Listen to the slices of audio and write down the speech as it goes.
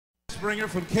bringer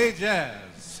from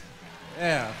KJAZ.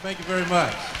 Yeah, thank you very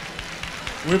much.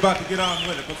 We're about to get on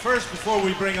with it. But first, before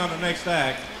we bring on the next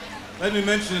act, let me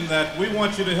mention that we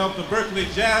want you to help the Berkeley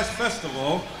Jazz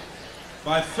Festival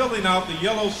by filling out the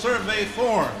yellow survey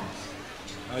forms.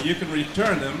 You can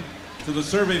return them to the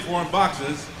survey form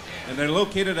boxes, and they're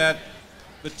located at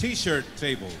the t-shirt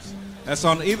tables. That's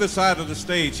on either side of the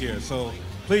stage here, so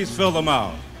please fill them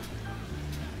out.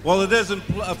 Well, it is a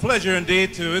pleasure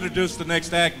indeed to introduce the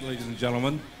next act, ladies and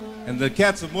gentlemen. And the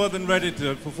cats are more than ready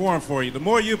to perform for you. The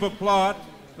more you applaud,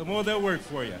 the more they'll work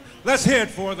for you. Let's hear it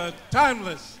for the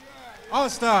timeless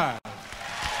All-Star.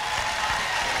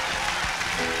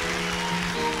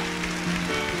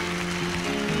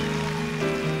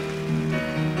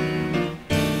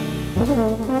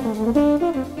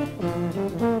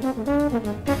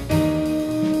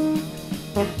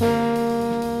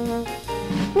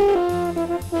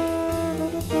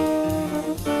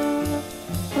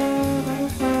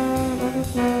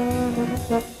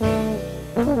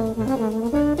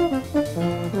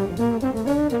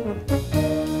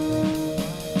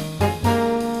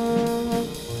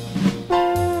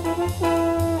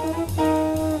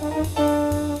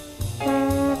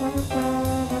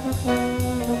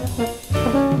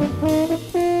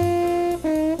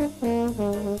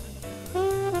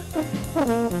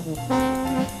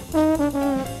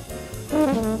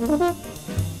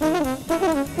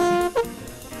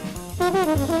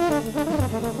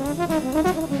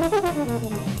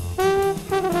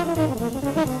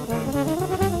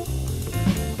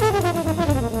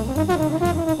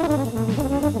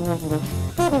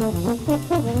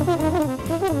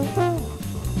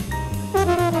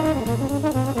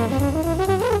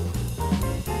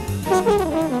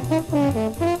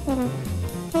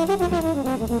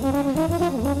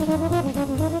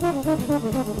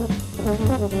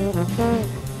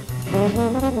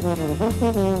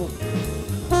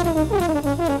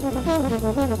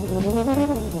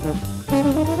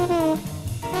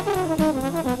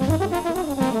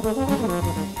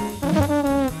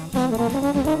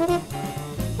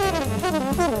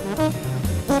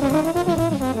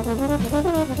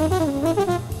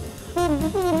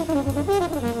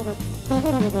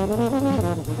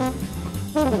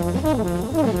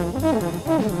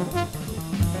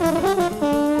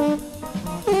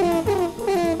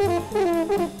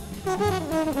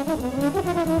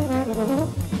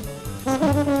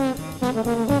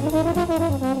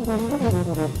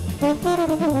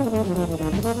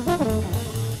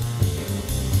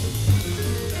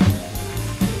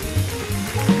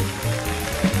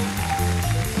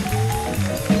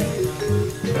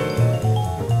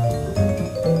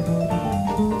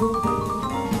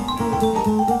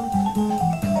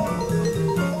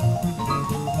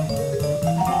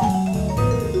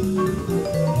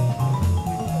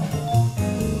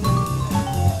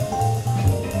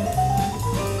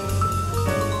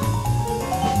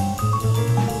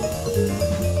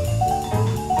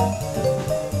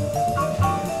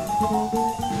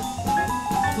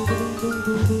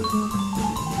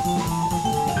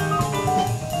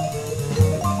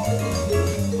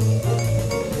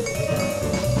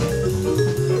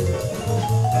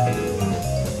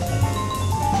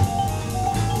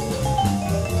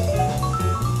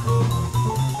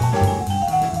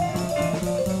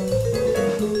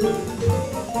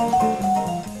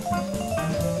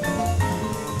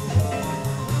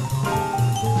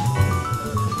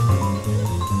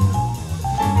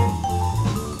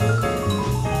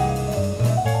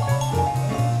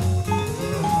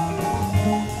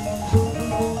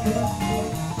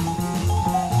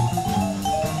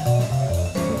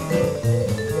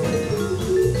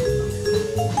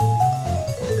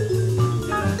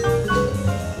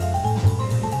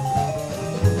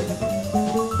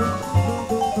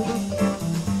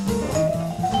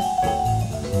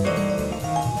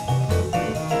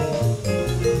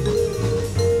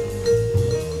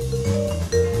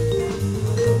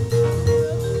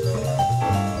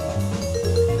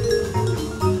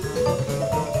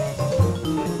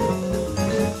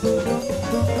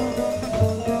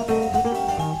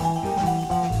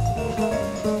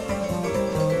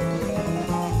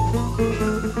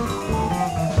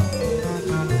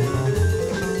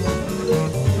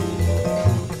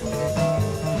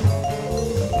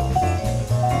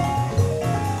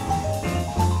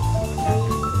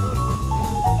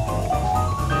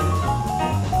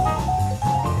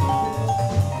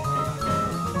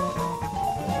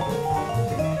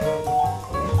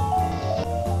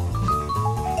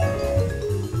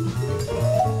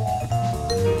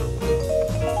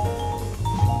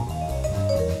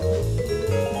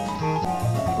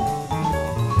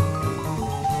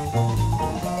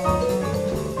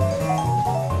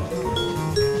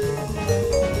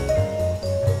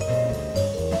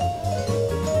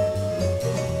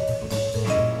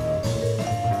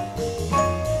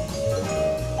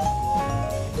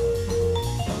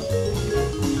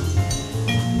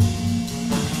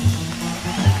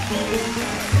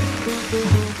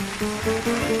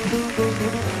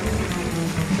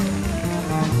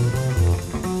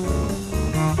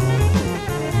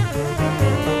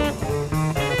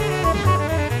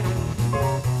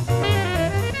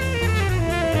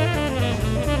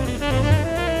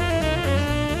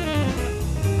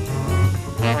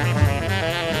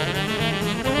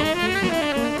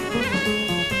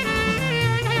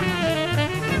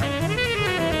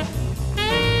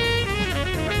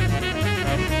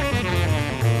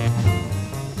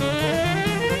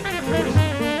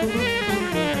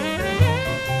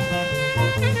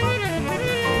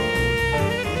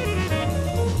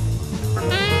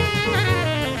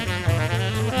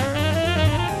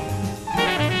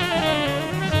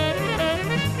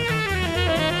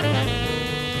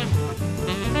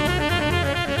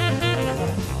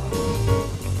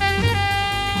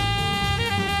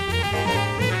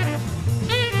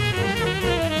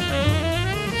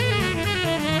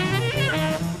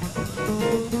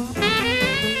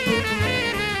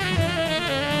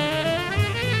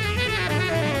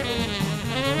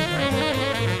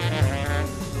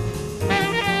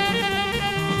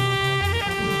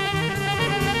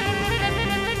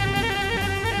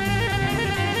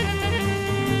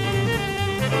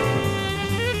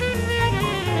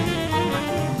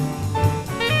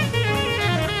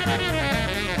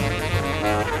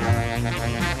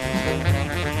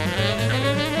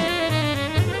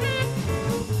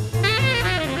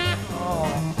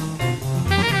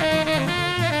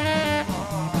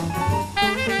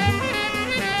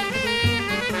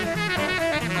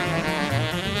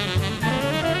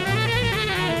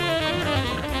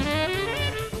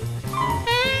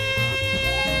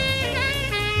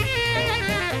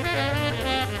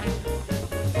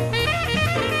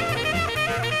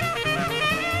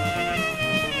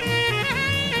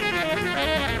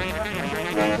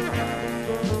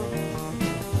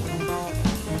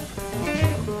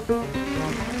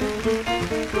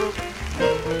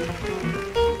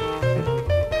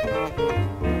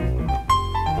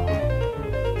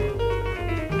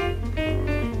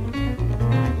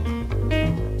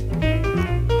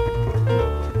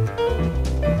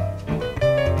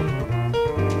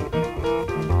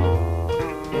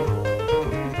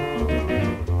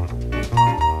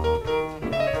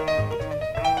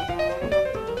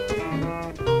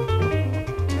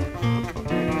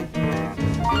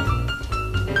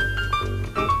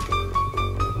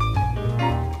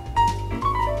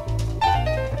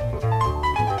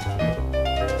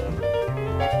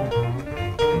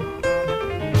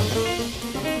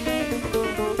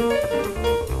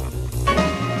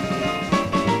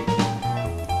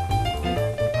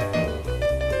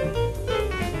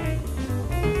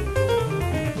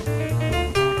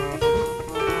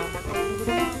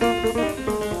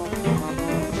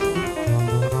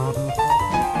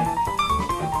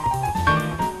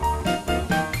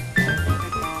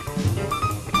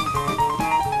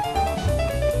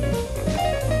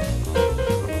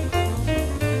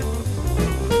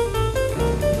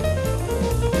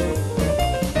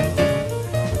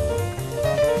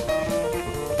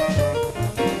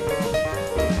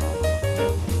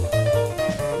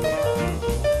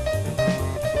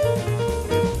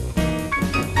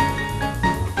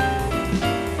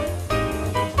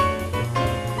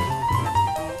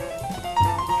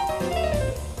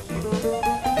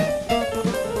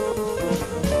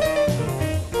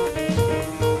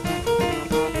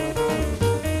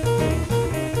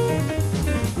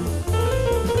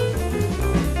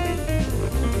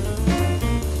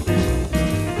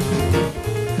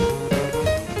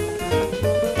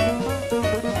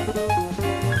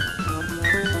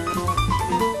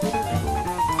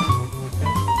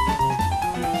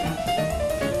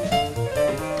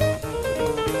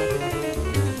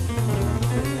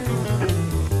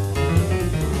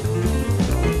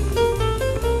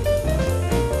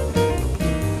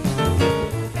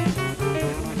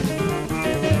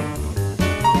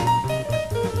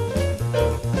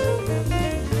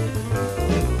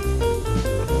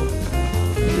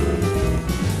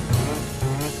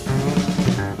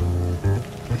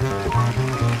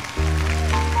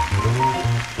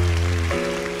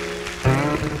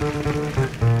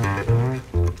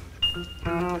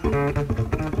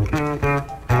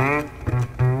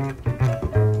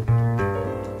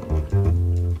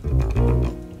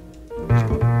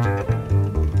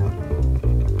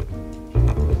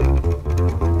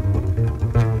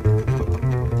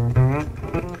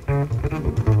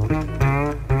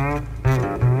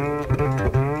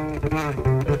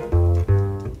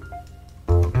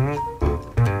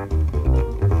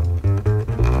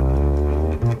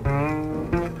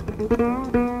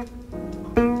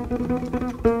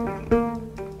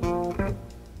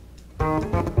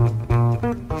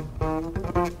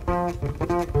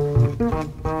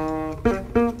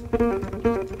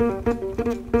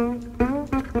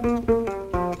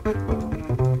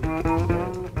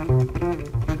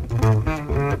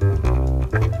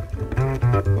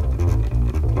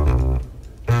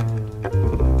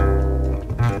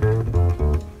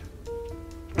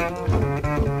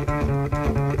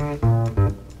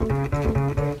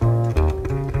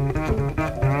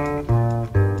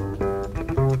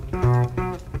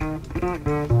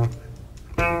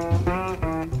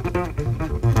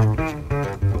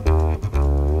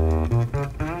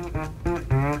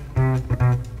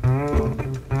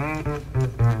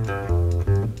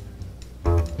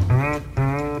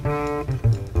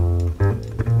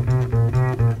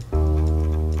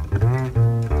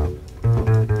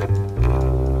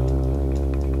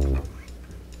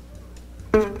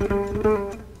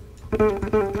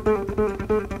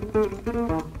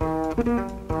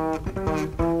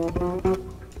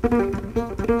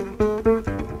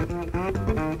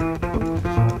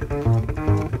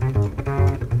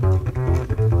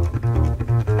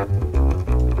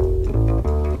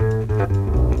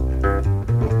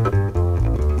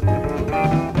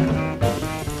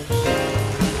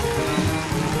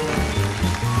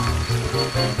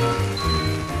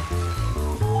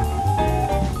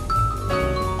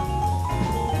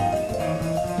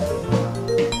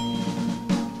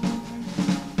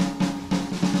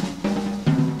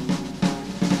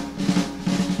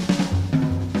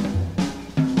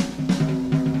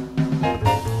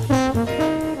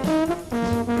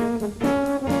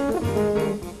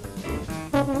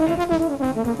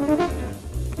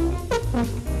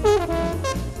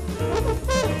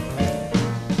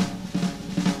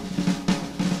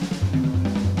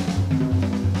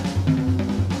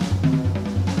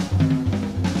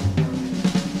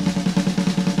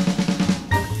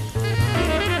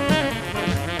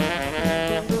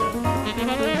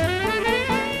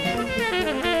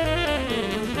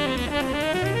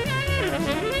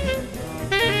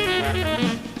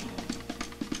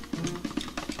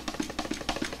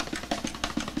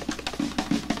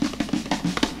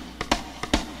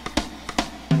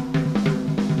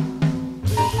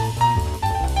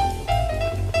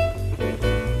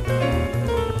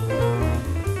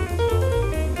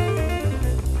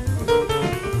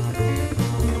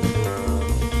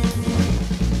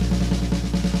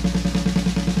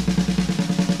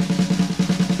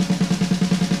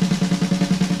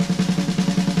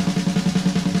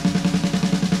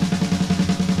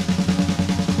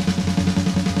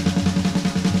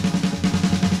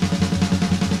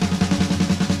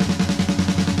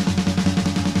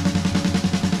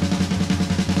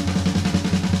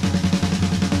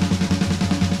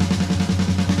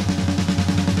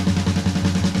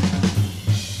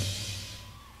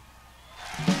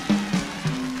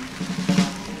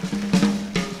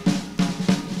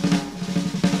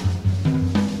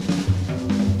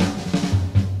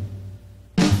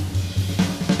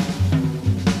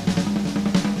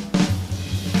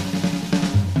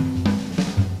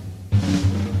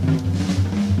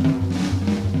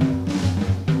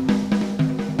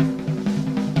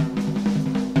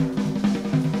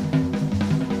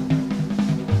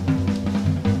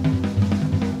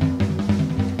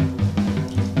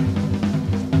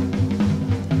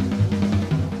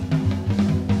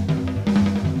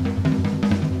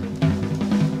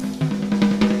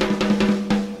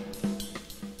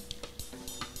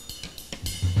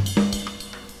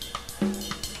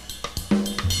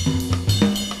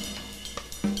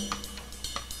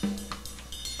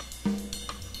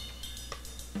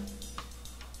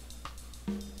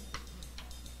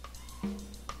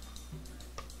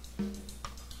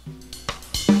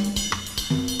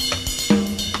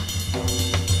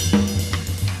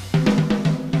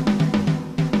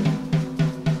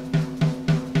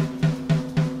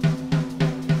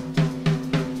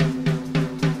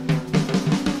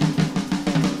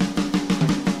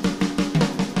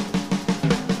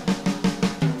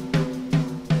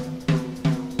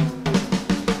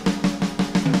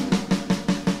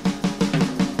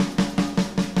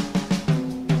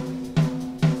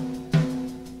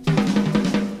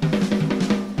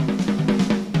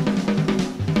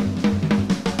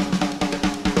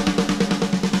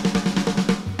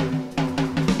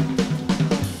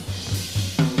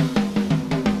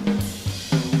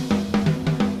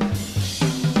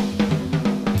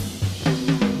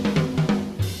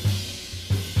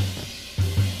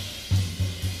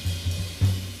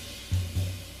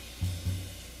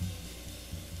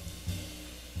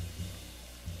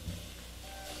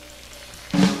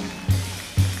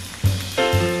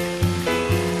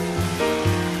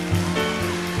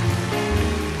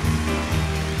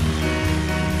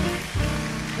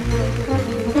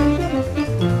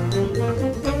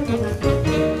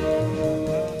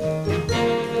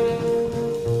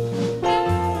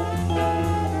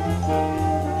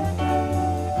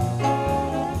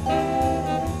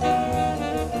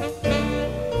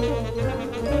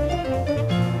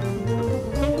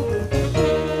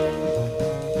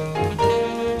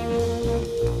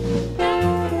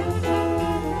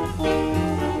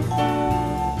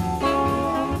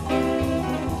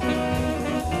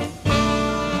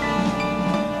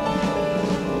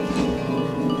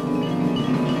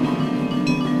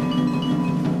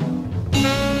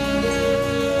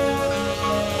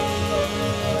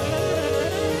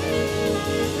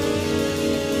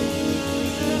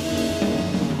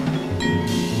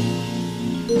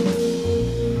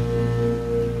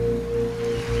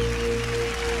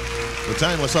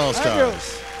 Timeless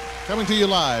All-Stars. Coming to you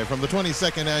live from the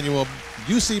 22nd annual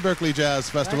UC Berkeley Jazz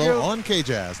Festival on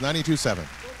KJAZ 92.7.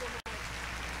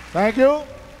 Thank you.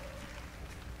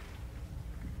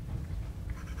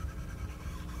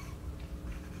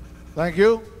 Thank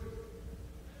you.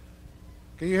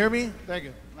 Can you hear me? Thank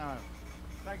you. No.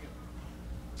 Thank you.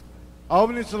 Our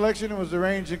opening selection was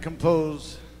arranged and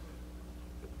composed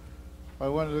by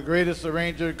one of the greatest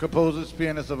arrangers, composers,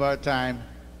 pianists of our time,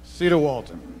 Cedar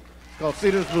Walton. It's called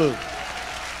Cedar's Blues.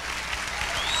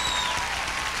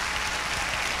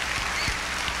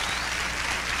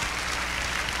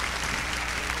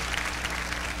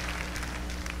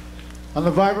 On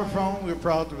the vibraphone, we're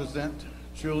proud to present,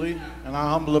 truly, in our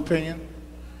humble opinion,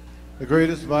 the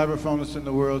greatest vibraphonist in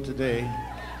the world today.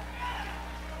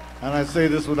 And I say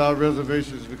this without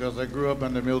reservations because I grew up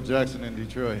under Milt Jackson in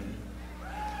Detroit.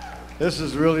 This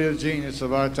is really a genius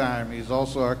of our time. He's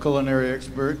also our culinary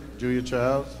expert, Julia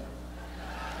Childs.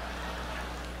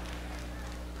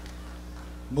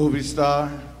 Movie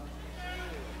star,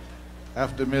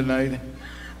 After Midnight.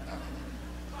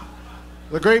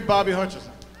 The great Bobby Hutcherson.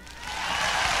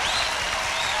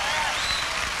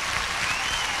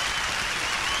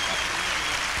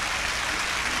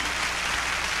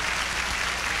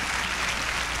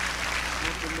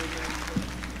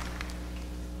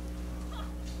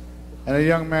 And a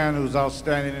young man who's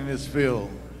outstanding in his field,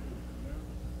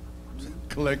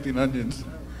 collecting onions.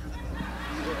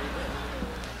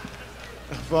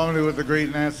 Formerly with the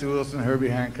great Nancy Wilson, Herbie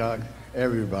Hancock,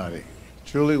 everybody.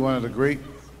 Truly one of the great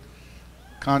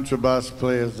contrabass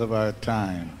players of our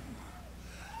time.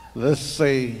 Let's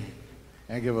say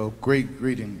and give a great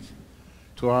greetings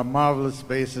to our marvelous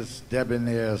bassist,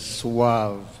 debonair,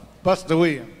 suave, Buster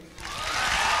Williams.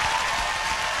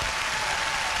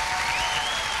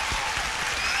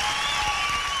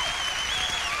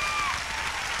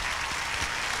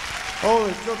 Oh,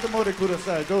 it's Shotomori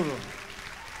Kudasai, Dozo.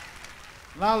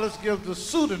 Now let's give the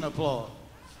suit an applause.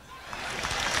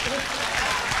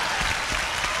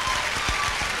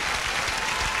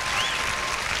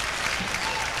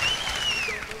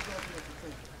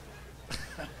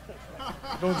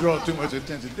 Don't draw too much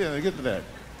attention. Yeah, get to that.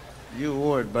 You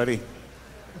award, buddy.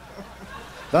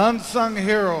 The unsung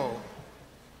hero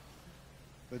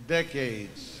for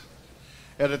decades,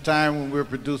 at a time when we're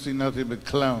producing nothing but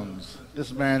clones.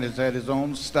 This man has had his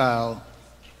own style.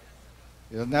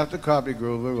 He doesn't have to copy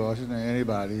Grover, Washington, or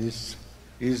anybody.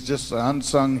 He's just an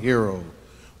unsung hero.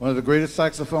 One of the greatest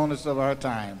saxophonists of our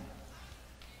time,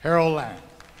 Harold Land.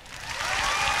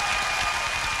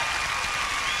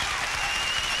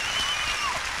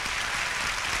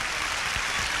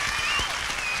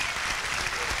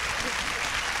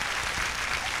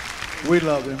 We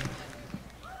love him.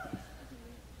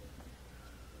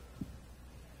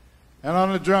 And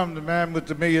on the drum, the man with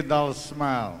the $1 million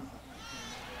smile.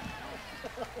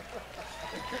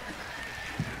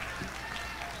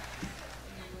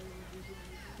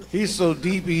 He's so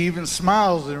deep, he even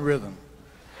smiles in rhythm.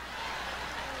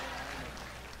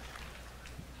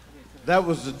 That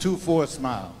was the 2/4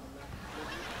 smile.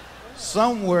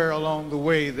 Somewhere along the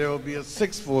way, there will be a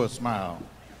 6/4 smile,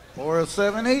 or a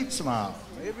 7/8 smile,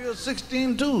 maybe a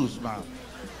 16/2 smile.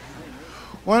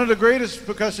 One of the greatest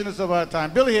percussionists of our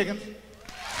time, Billy Higgins.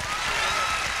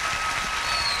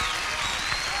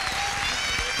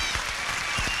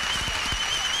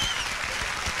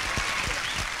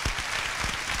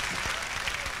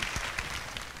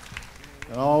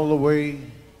 And all the way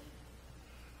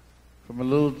from a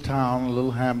little town, a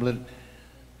little hamlet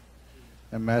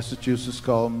in Massachusetts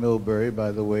called Millbury,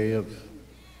 by the way of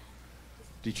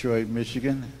Detroit,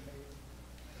 Michigan.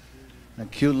 A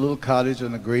cute little cottage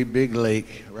on a great big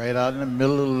lake, right out in the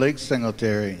middle of the Lake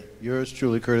Singletary. Yours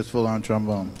truly, Curtis Fuller on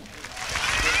trombone.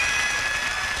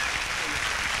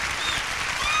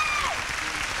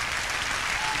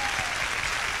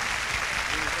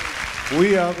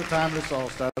 We are the Timeless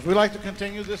All-Stars. We'd like to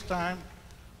continue this time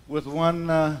with one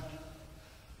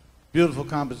beautiful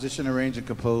composition arranged and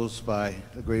composed by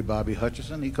the great Bobby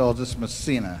Hutcherson. He calls this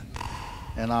Messina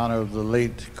in honor of the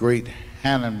late, great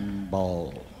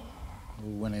Hannibal, who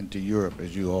went into Europe,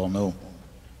 as you all know.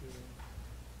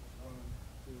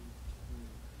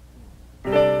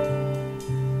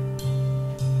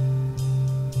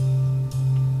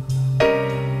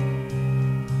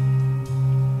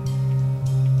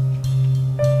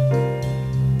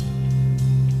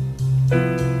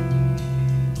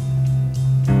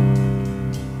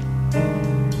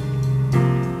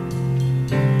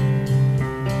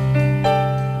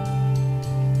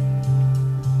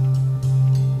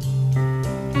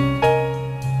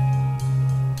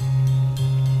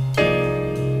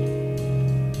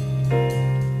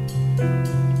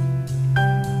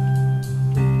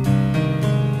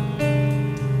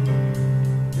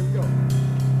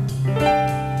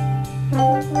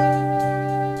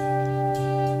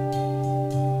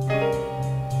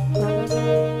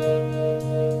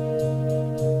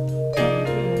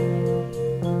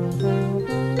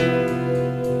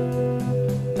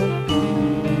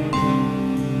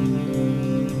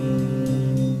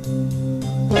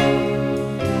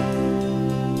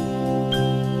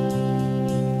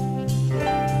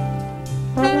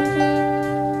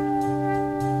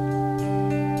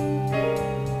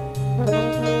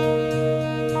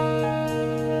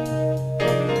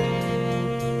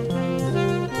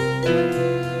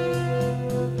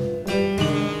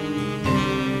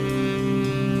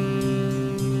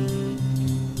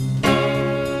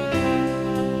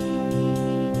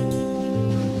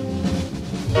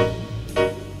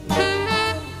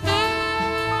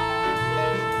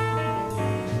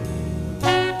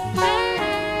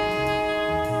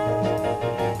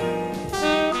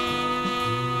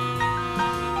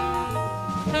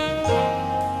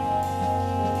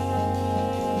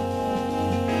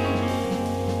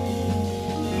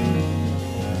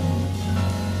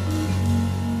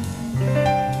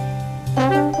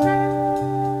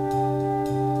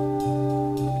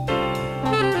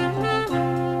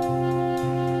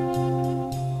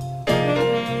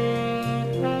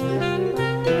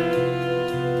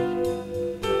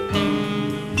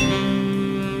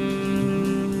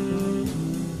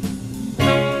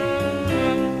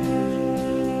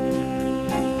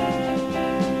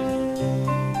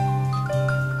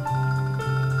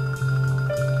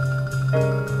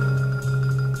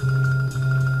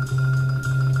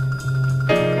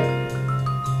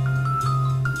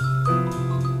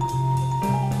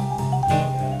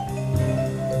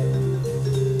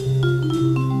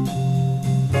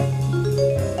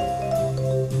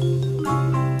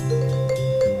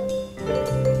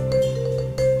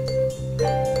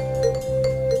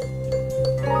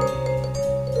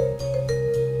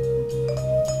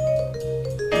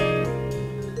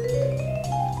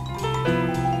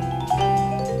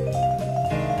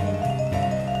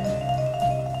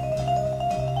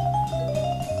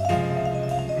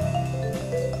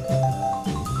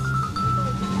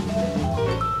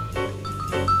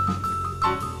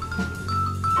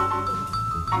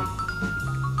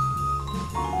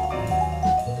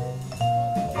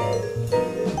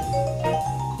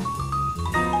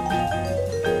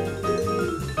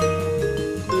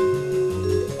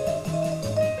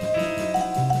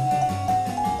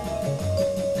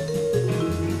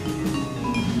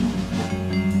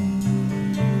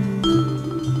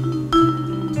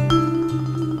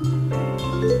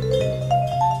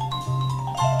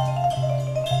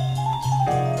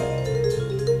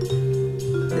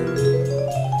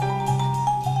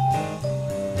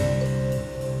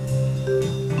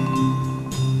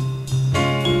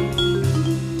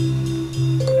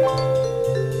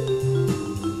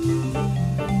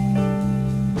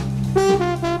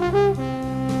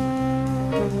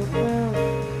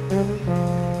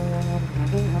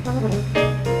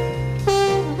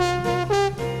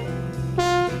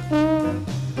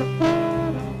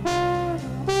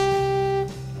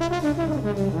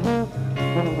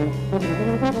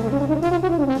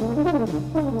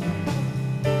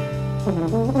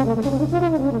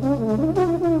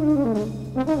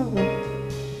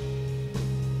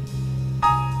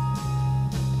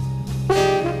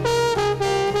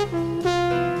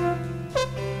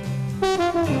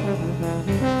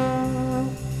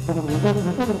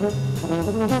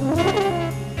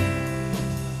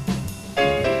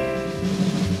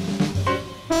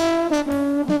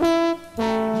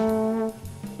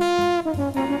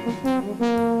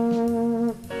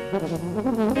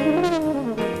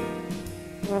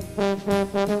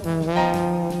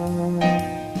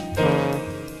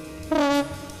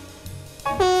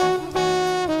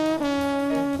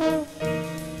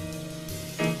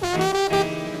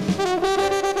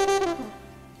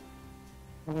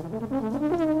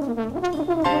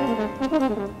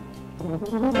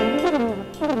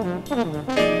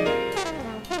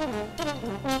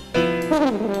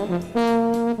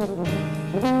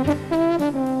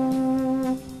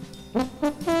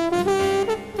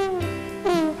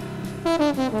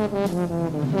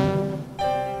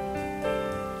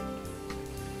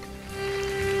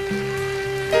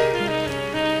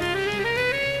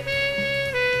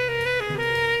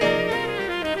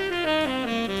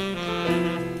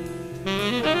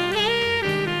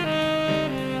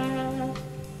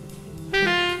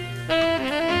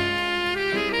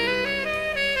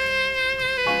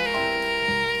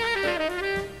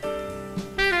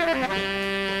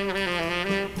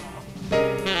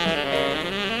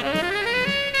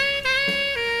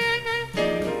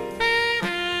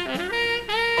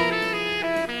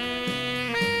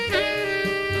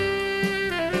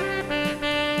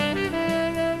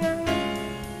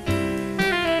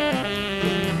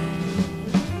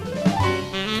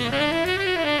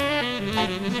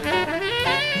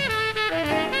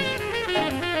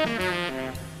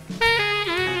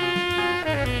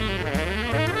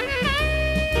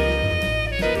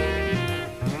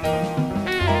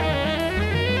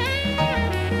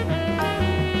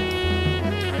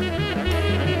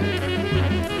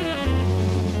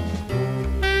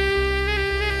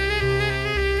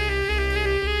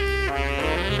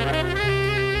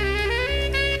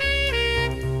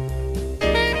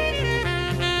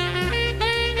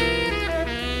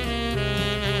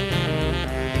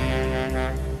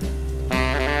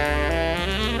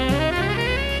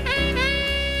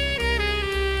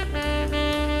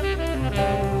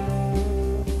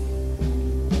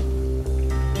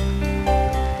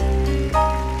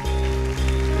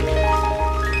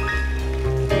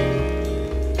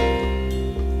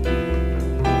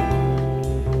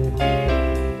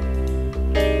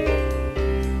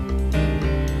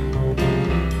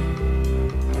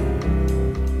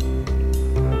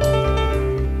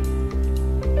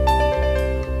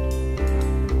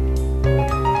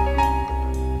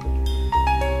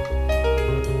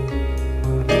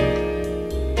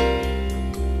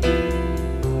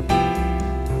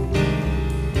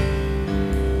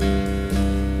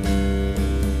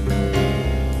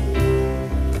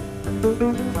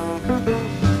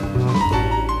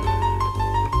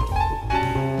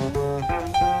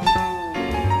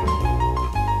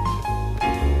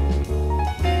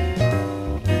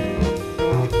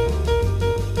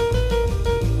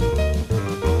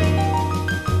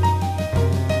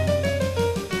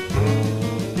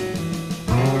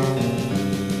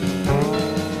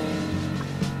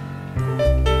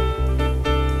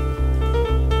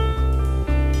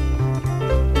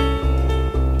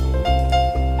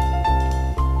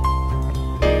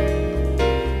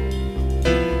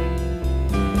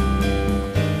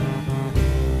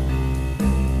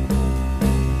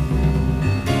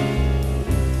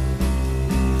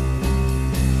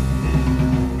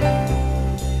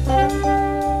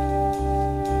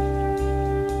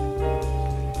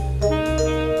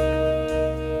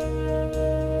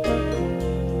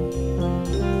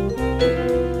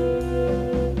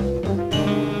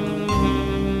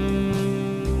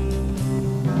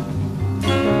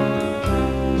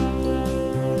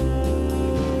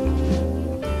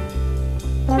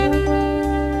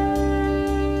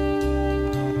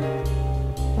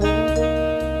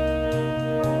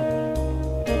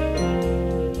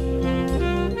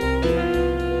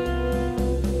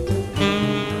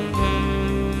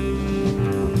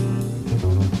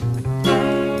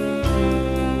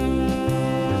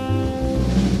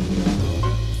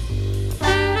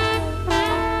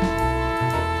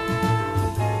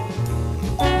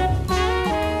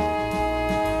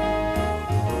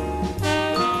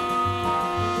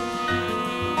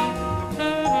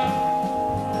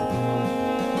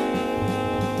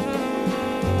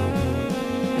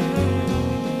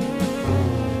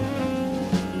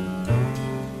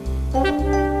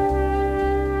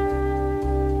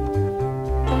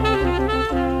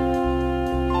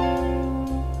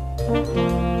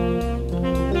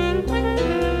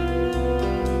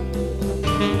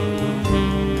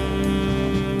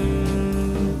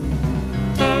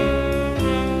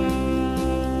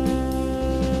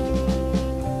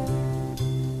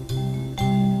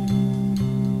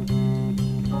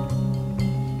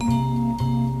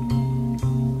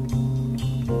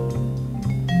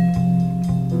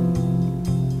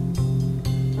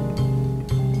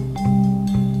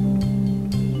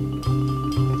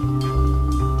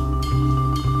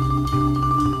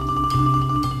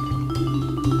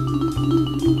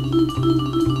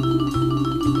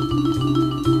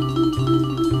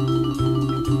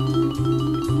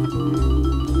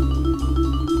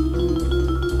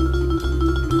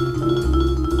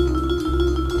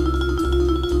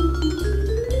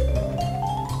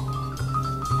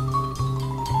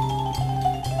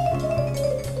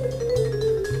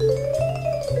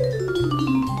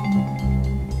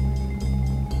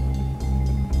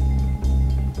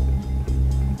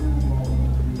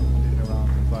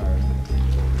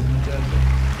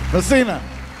 Messina,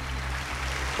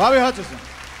 Bobby Hutcherson.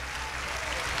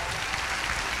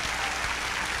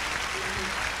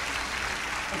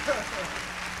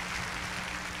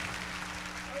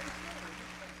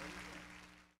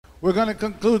 We're going to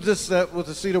conclude this set with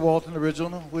the Cedar Walton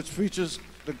original, which features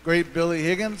the great Billy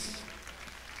Higgins.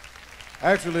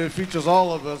 Actually, it features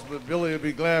all of us, but Billy will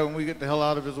be glad when we get the hell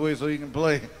out of his way so he can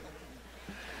play.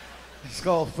 It's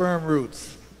called Firm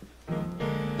Roots.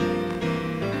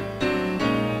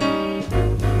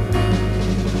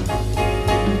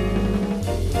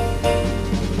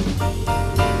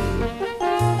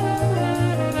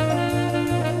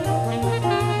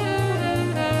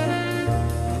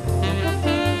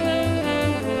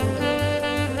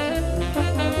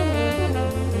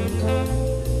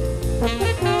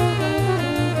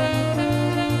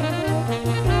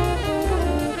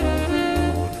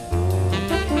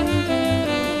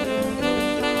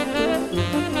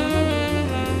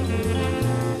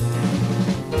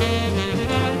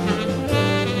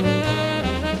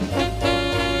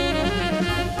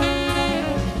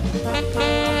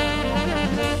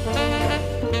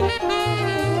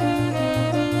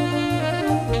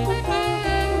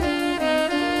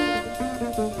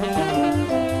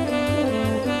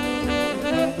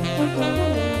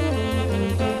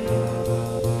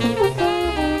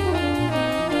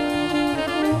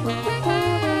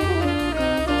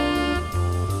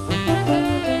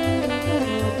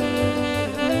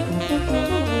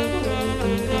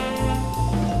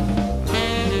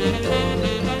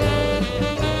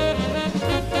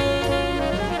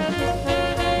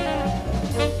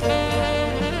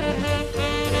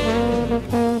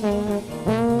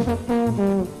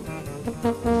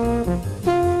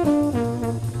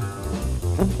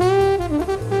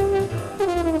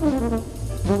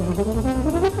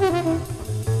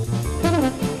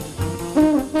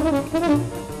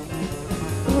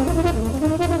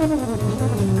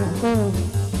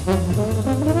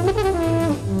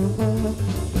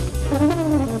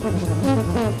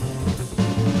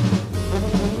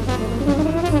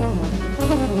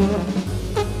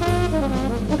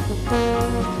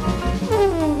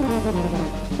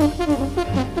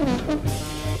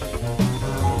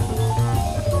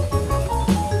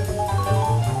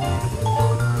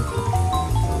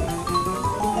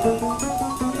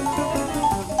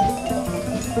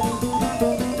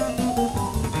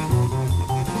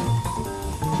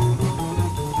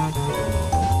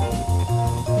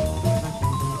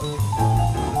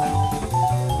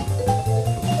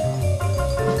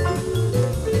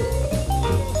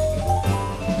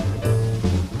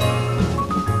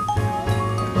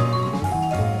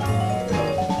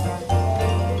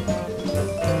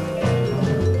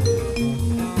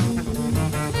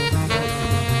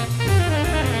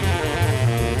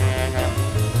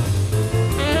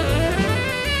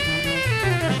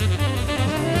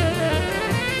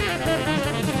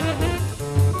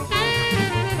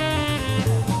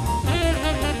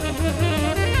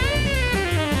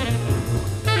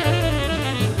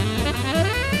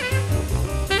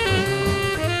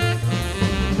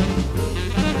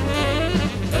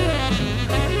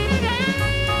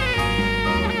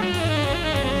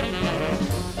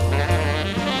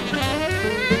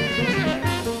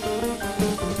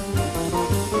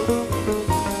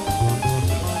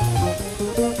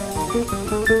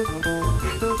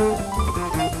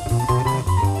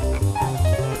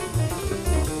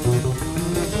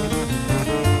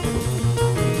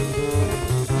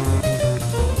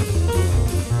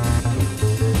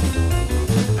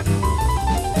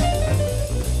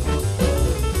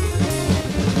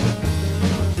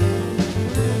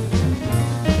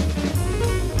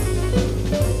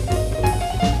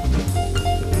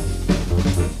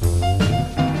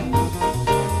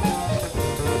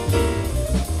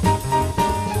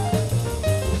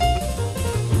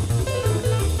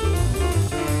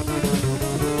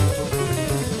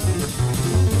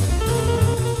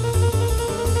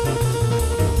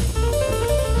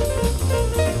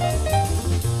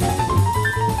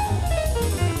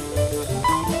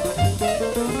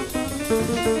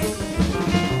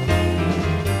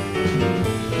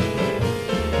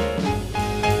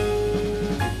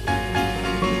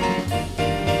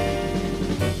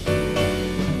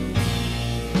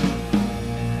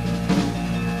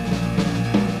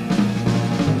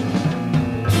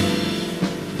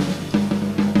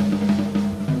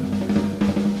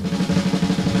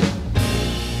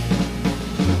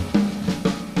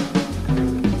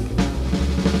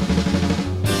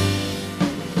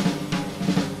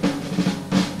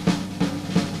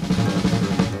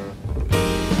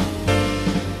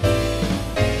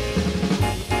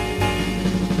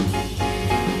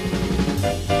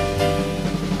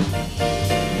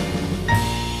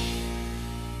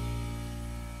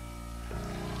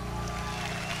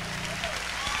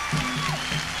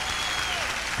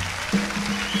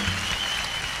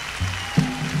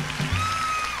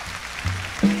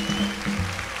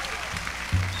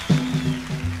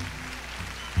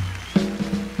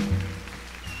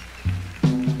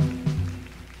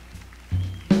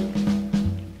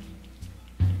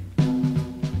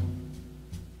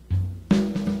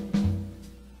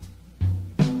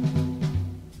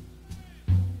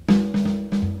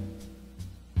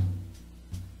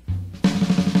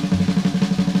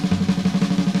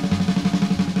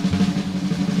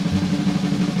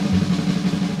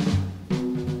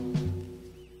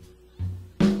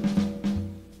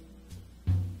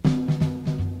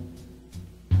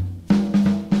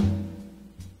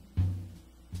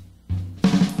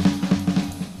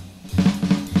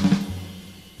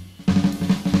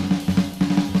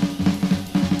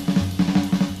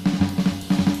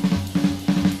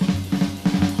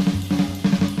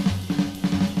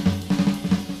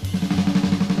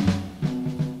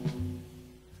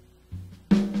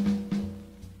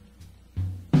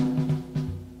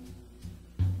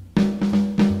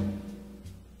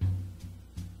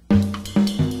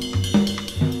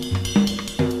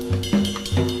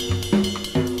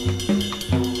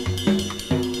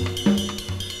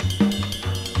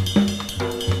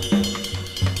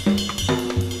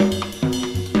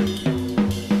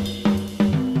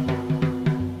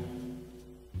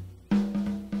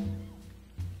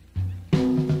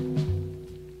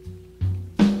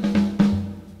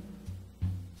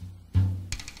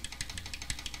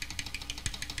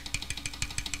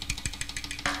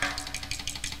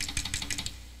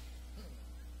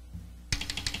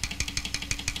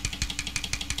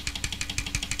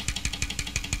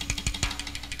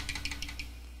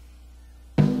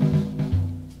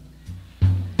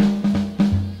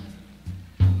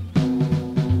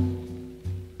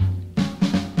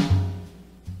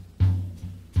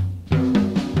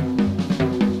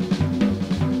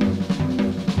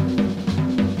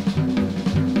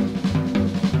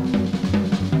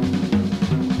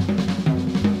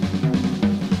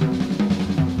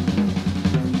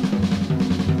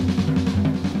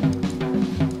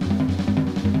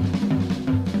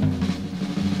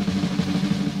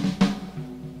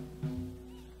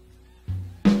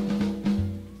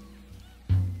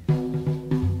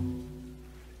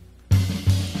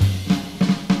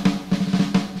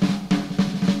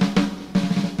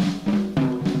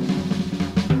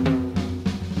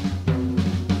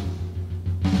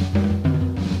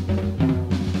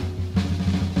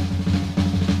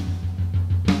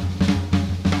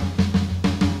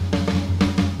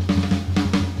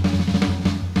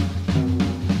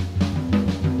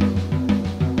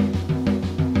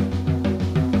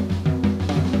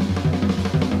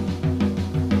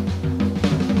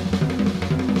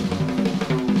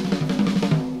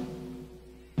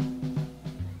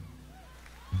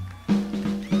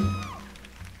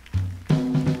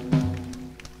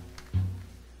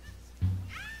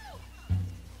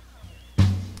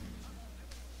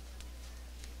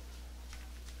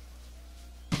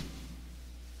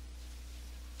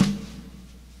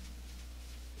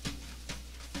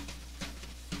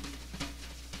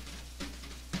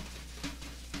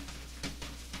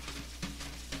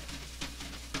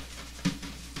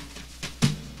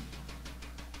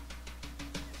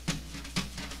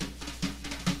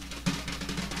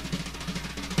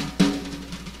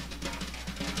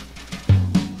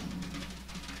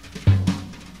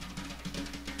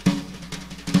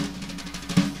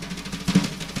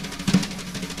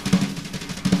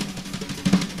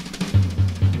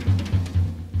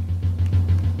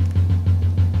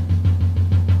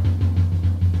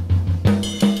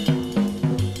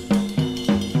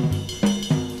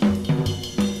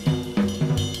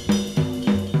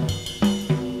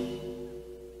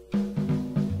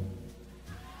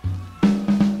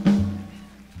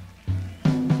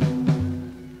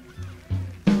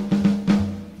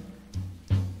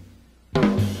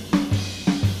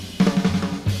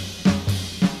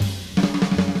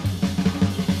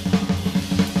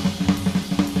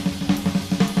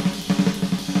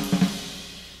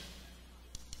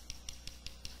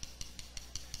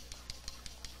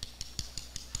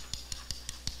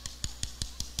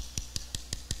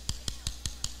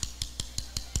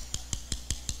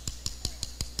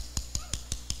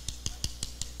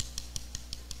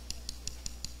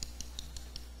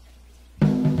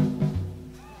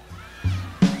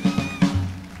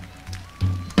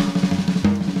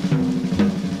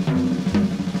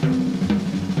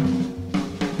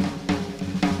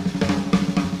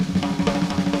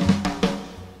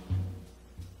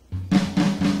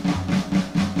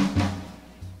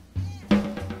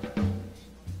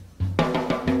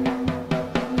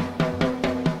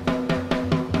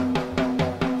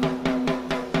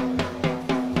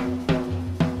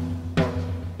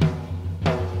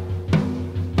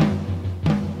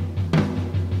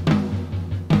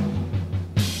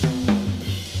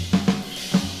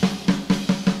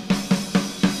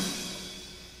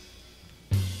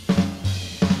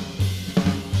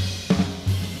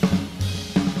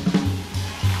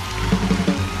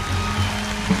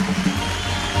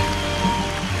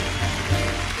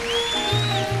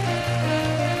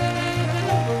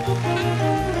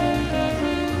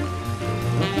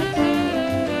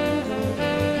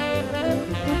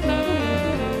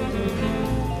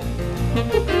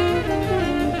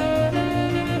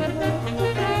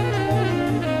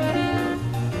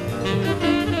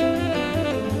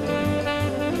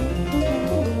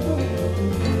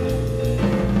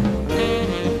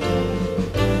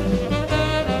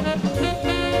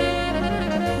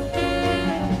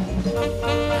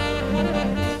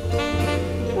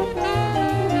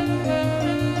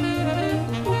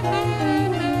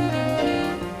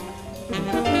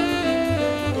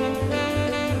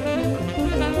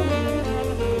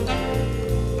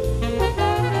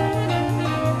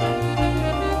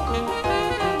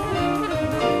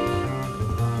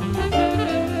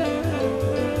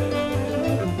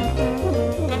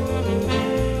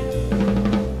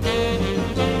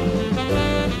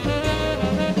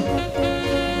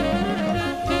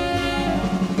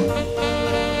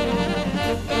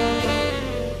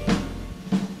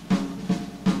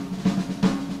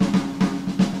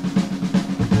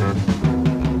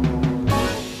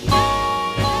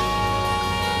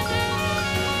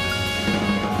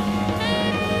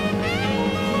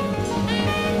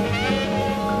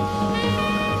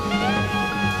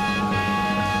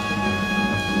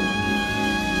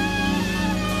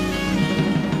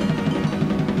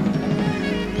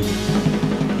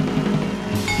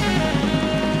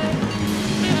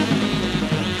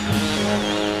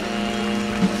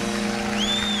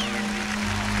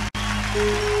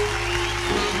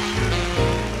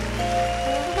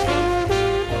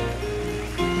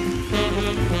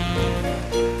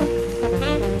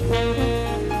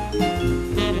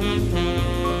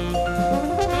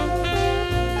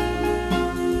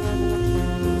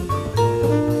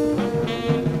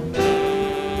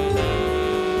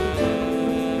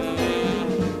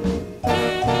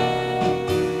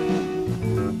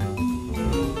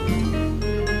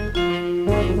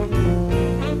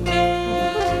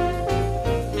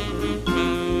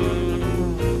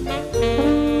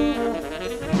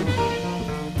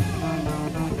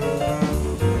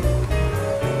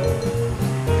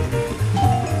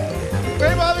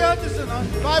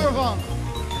 Vibraphone.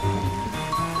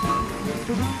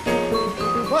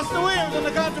 Buster Williams on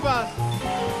the contrabass.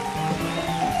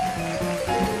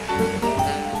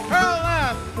 Harold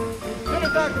Land,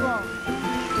 tenor saxophone.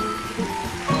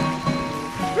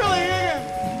 Billy Higgins.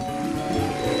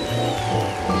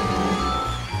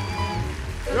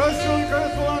 Yours truly,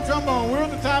 Curtis Full on trombone. We're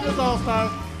the Timeless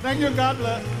All-Stars. Thank you and God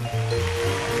bless.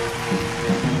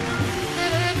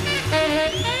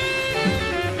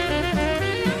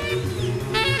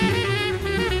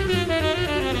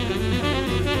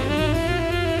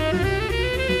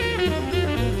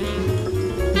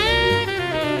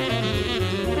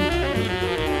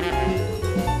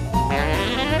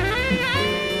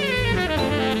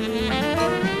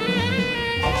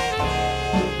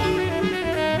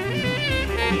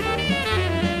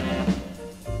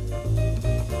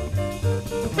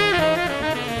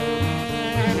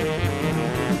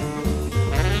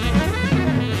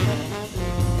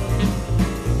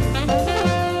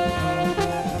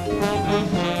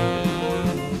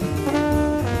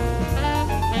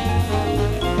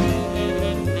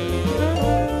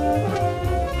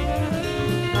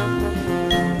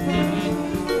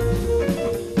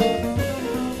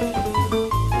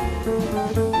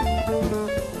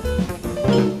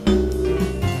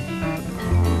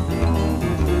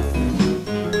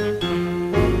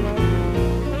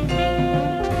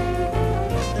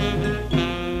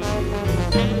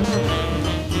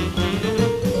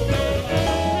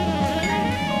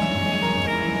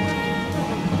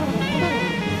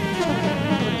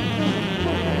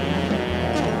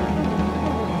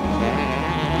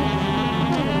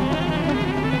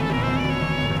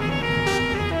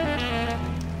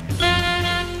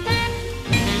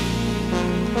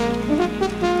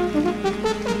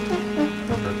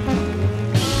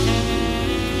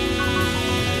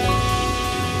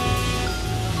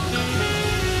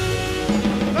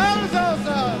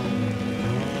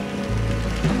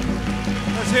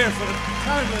 Let's hear it for the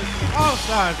Timeless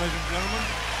All-Stars, ladies and gentlemen.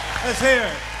 Let's hear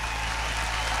it.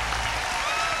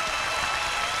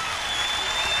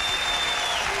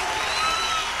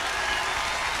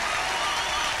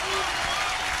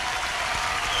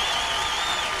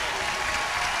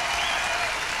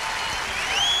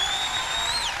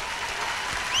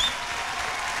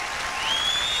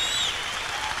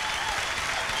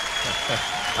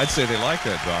 I'd say they like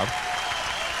that, Bob.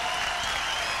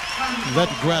 That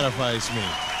gratifies me.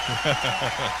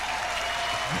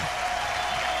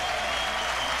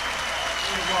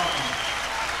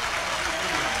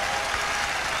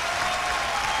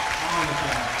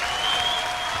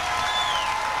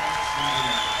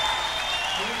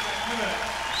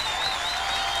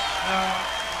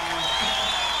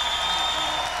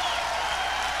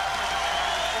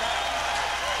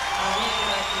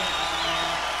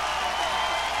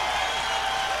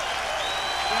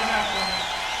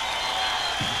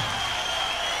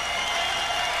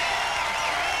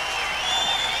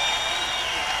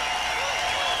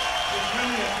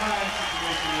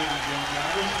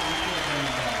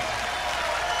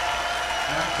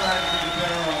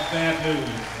 Bad news.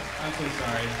 I'm so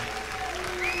sorry.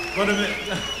 But a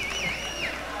minute.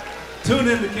 Tune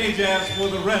in to KJAZ for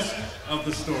the rest of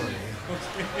the story.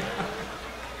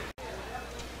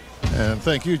 And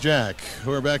thank you, Jack.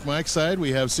 We're back Mike's side.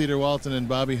 We have Cedar, Walton, and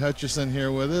Bobby Hutcherson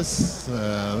here with us.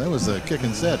 That was a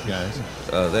kicking set, guys.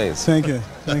 Thanks. Thank you.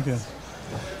 Thank you.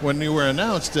 When you were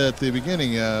announced at the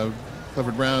beginning,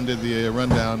 Clifford Brown did the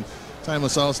rundown.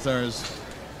 Timeless All-Stars.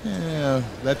 Yeah,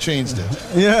 that changed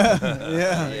it. Yeah.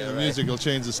 The music will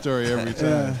change the story every time.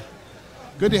 Yeah.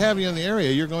 Good to have you in the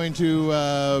area. You're going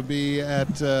to be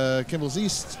at Kimball's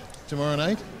East tomorrow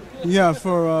night? Yeah,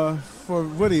 for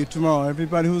Woody tomorrow.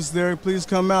 Everybody who's there, please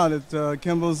come out at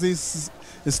Kimball's East.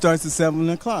 It starts at 7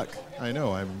 o'clock. I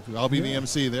know. I'll be the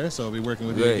MC there, so I'll be working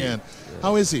with you Great. again.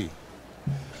 How is he?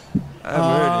 I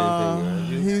haven't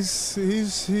heard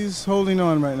anything. He's holding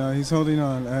on right now. He's holding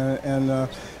on, and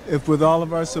if with all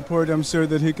of our support, I'm sure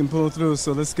that he can pull through.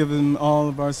 So let's give him all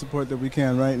of our support that we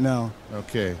can right now.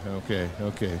 Okay.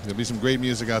 There'll be some great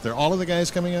music out there. All of the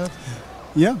guys coming out?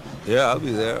 Yeah. Yeah, I'll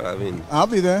be there. I mean, I'll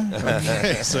be there.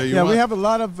 Okay, so we have a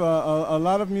lot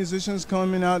of musicians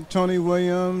coming out. Tony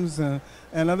Williams, and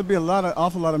there'll be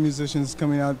awful lot of musicians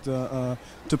coming out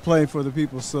to play for the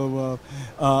people. So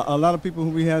a lot of people who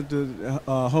we had to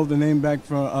hold the name back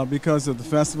from because of the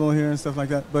festival here and stuff like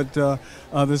that. But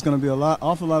there's going to be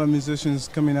awful lot of musicians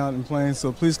coming out and playing.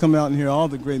 So please come out and hear all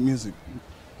the great music.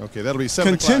 Okay, that'll be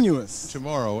 7 Continuous o'clock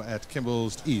tomorrow at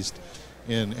Kimball's East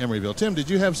in Emeryville. Tim, did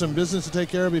you have some business to take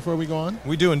care of before we go on?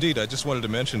 we do indeed. I just wanted to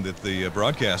mention that the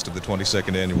broadcast of the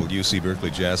 22nd Annual UC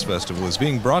Berkeley Jazz Festival is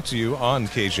being brought to you on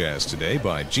KJAZ today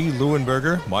by G.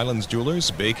 Leuenberger, Mylands Jewelers,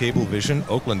 Bay Cable Vision,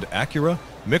 Oakland Acura,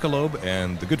 Michelob,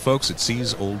 and the good folks at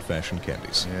C's Old Fashioned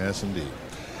Candies. Yes, indeed.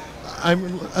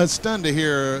 I'm stunned to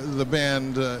hear the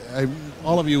band.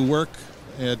 All of you work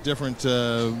at different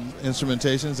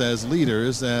instrumentations as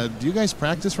leaders. Do you guys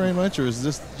practice very much, or does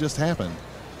this just happen?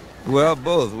 Well,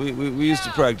 both. We used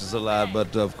to practice a lot,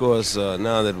 but of course,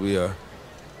 now that we are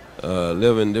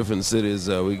live in different cities,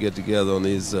 we get together on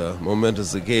these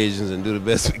momentous occasions and do the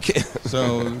best we can.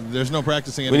 So there's no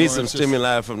practicing anymore. We need some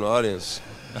stimuli from the audience.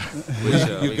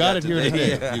 Which, you got it here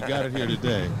today. You got it here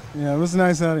today. Yeah, it was a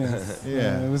nice audience.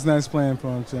 Yeah, it was nice playing for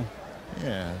them too.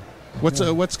 Yeah.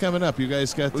 What's coming up? You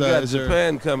guys got? We got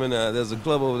Japan coming. There's a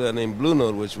club over there named Blue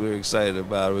Note, which we're excited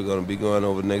about. We're going to be going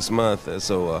over next month.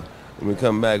 So when we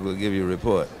come back, we'll give you a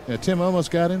report. Yeah, Tim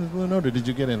almost got in the Blue Note, or did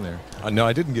you get in there? No,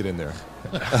 I didn't get in there.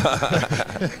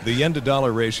 The yen to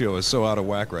dollar ratio is so out of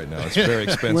whack right now. It's very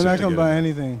expensive. We're not going to buy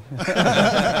anything.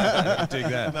 Take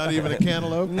that. Not even a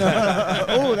cantaloupe? No.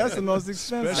 Oh, that's the most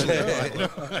expensive.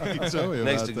 I can tell you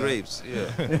Next about to that. grapes,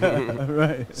 yeah.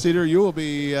 Right. Cedar, you will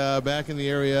be back in the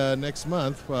area next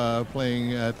month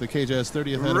playing at the KJAZ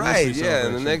 30th anniversary Right, yeah, and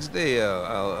the celebration. next day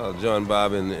I'll join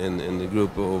Bob in the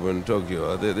group over in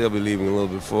Tokyo. They'll be leaving a little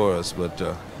before us, but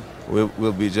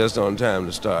we'll be just on time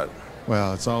to start.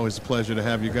 Well, it's always a pleasure to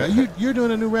have you guys. You're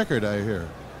doing a new record, I hear.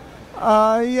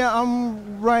 Yeah,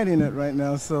 I'm writing it right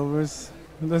now, so let's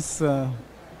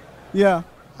yeah.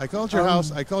 I called your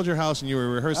house. I called your house, and you were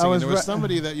rehearsing. And there was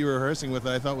somebody that you were rehearsing with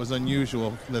that I thought was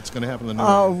unusual. That's going to happen in the new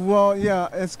record. Well, yeah,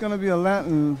 it's going to be a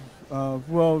Latin.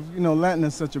 Well, you know, Latin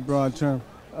is such a broad term.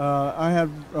 I had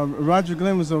Roger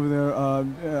Glenn was over there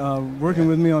working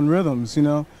with me on rhythms, you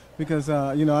know, because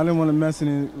you know, I didn't want to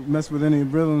mess with any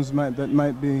rhythms that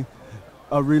might be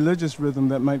a religious rhythm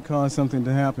that might cause something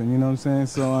to happen. You know what I'm saying?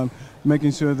 So I'm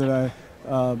making sure that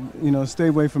I, you know, stay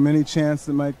away from any chance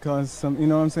that might cause some. You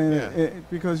know what I'm saying? Yeah.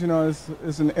 Because you know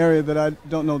it's an area that I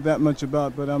don't know that much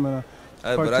about, but I'm gonna.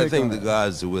 But I think the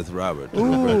gods are with Robert.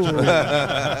 Ooh.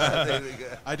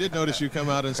 I did notice you come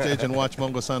out on stage and watch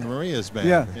Mongo Santa Maria's band.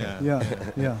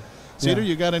 Yeah. Cedar,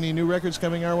 you got any new records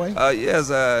coming our way?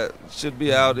 Yes, should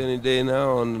be out any day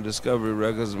now on Discovery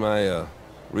Records. My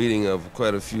reading of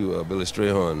quite a few Billy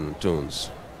Strayhorn tunes.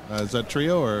 Is that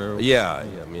trio or? Yeah,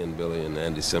 me and Billy and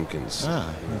Andy Simpkins.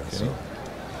 Ah, okay. So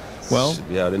Well, should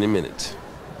be out any minute.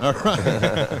 all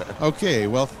right. Okay.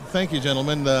 Well, thank you,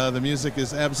 gentlemen. The music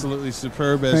is absolutely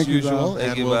superb as Thank you, usual, Bob. Thank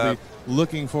and you, we'll Bob. be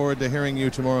looking forward to hearing you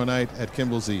tomorrow night at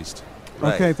Kimball's East.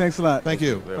 Right. Okay, thanks a lot. Thank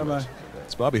you. Very Bye much. bye.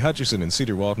 It's Bobby Hutcherson and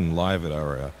Cedar Walton live at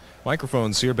our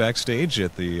microphones here backstage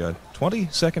at the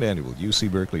 22nd Annual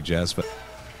UC Berkeley Jazz Festival.